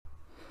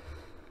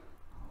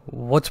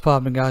What's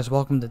poppin', guys?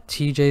 Welcome to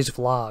TJ's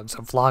Vlogs,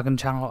 a vlogging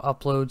channel that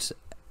uploads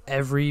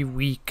every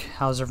week.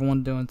 How's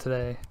everyone doing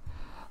today?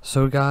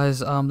 So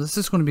guys, this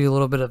is going to be a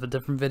little bit of a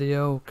different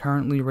video.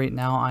 Currently, right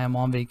now, I am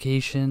on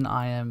vacation.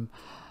 I am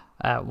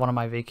at one of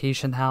my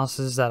vacation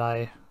houses that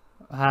I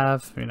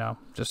have,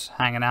 just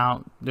hanging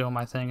out, doing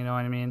my thing, you know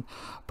what I mean?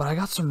 But I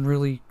got some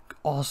really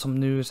awesome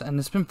news, and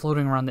it's been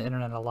floating around the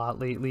internet a lot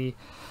lately.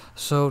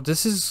 So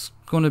this is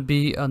going to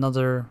be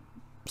another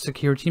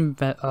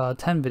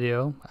Secureteam10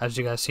 video, as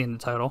you guys see in the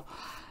title,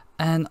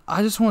 and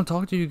I just want to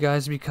talk to you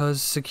guys because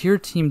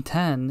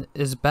Secureteam10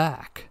 is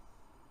back.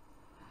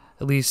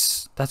 At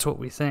least that's what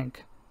we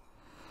think.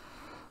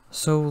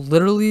 So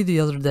literally the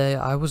other day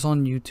I was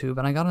on YouTube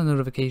and I got a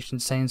notification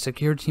saying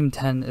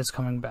Secureteam10 is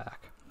coming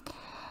back,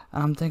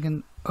 and I'm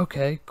thinking,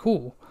 okay,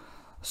 cool.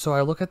 So I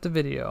look at the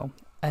video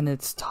and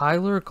it's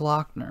Tyler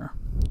Glockner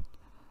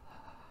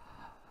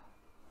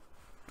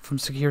from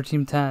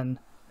Secureteam10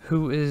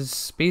 who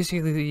is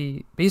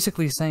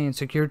basically saying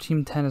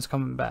Secureteam10 is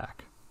coming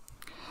back.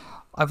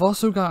 I've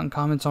also gotten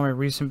comments on my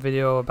recent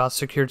video about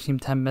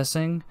Secureteam10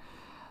 missing,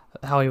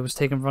 how he was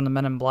taken from the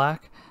Men in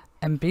Black,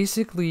 and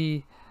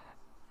basically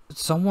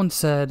someone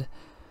said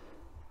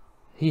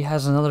he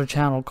has another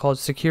channel called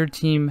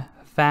Secureteam10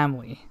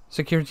 Family.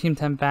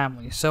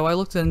 So I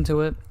looked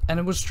into it and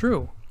it was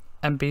true.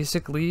 And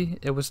basically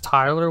it was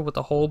Tyler with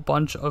a whole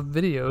bunch of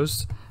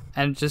videos,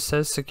 and it just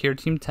says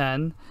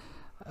Secureteam10.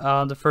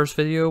 The first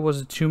video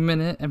was a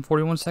 2-minute and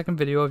 41-second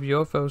video of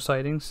UFO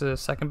sightings. The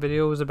second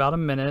video was about a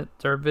minute.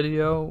 Third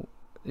video,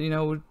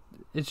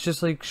 it's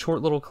just like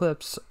short little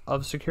clips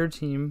of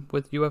Secureteam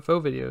with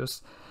UFO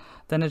videos.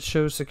 Then it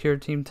shows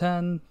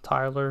Secureteam10,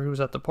 Tyler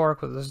who's at the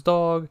park with his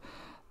dog.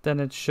 Then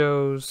it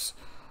shows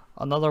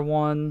another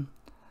one,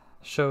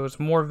 shows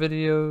more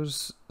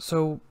videos.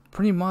 So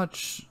pretty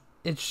much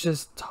it's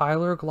just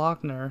Tyler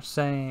Glockner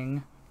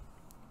saying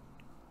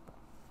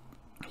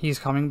he's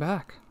coming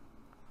back.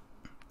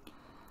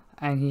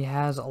 And he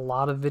has a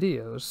lot of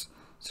videos.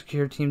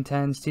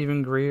 Secureteam10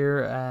 Stephen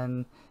Greer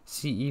and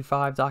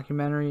CE5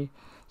 documentary,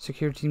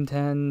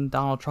 Secureteam10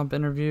 Donald Trump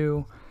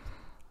interview,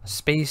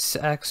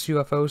 SpaceX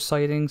UFO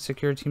sighting,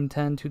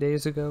 Secureteam10 2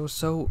 days ago.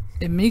 So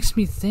it makes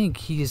me think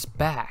he is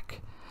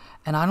back.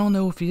 And I don't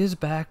know if he is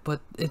back,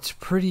 but it's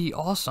pretty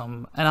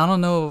awesome. And I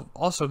don't know,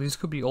 also these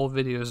could be old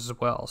videos as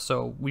well.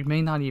 So we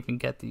may not even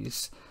get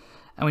these.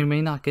 And we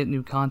may not get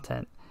new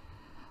content.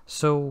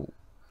 So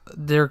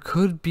there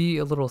could be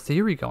a little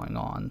theory going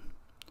on.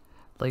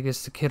 Like,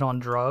 is the kid on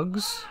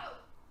drugs?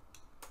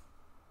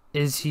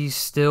 Is he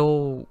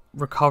still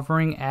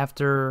recovering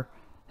after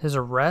his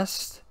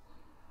arrest?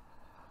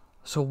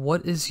 So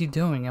what is he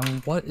doing?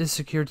 And what is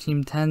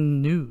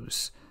Secureteam10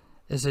 news?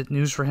 Is it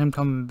news for him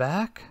coming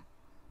back?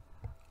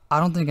 I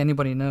don't think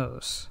anybody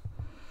knows.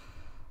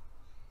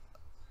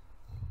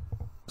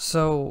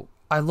 So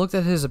I looked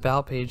at his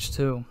about page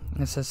too.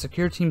 It says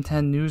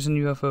Secureteam10 news and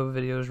UFO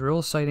videos,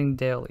 real sighting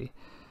daily.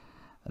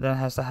 And then it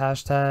has the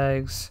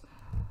hashtags.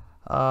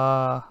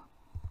 And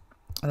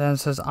then it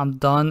says, I'm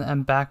done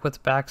and back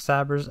with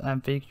backstabbers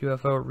and fake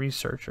UFO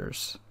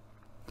researchers.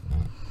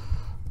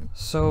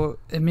 So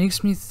it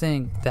makes me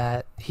think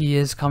that he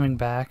is coming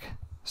back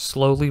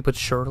slowly but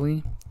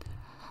surely.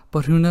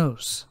 But who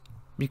knows?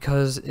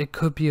 Because it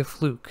could be a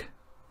fluke.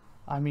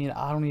 I mean,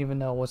 I don't even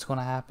know what's going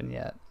to happen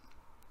yet.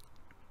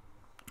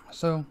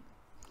 So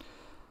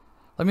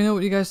let me know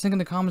what you guys think in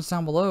the comments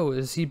down below.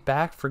 Is he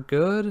back for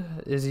good?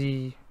 Is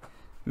he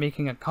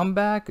making a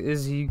comeback?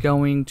 Is he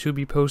going to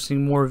be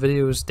posting more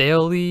videos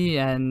daily?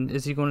 And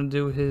is he going to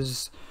do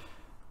his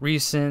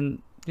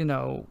recent,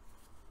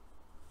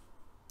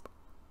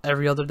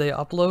 every other day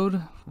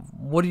upload?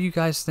 What do you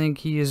guys think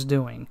he is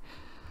doing?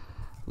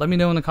 Let me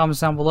know in the comments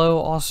down below.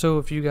 Also,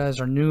 if you guys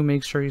are new,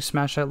 make sure you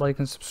smash that like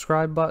and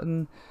subscribe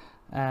button,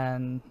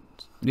 and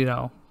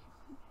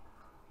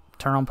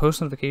turn on post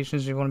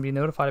notifications if you want to be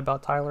notified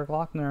about Tyler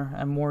Glockner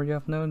and more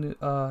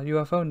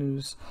UFO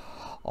news.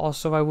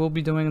 Also, I will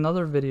be doing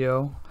another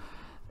video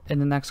in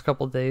the next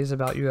couple of days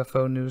about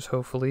UFO news,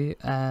 hopefully,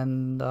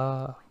 and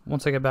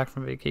once I get back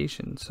from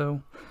vacation.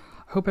 So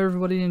I hope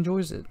everybody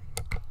enjoys it,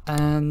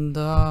 and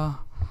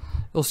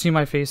you'll see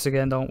my face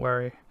again, don't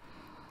worry.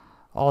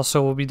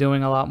 Also, we'll be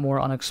doing a lot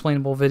more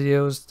unexplainable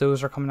videos.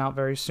 Those are coming out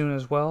very soon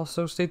as well,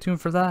 so stay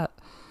tuned for that.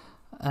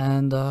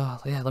 And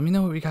yeah, let me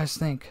know what you guys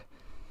think.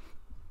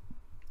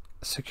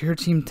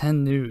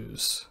 Secureteam10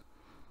 news.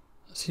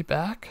 Is he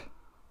back?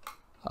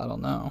 I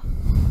don't know.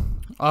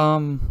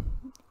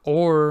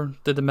 Or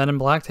did the Men in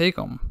Black take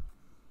him?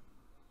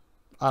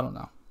 I don't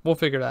know. We'll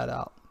figure that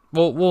out.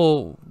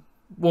 We'll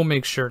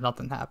make sure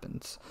nothing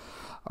happens.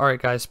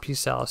 Alright guys,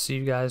 peace out. See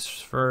you guys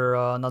for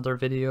another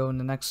video in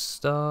the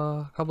next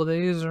couple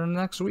days or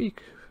next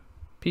week.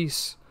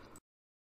 Peace.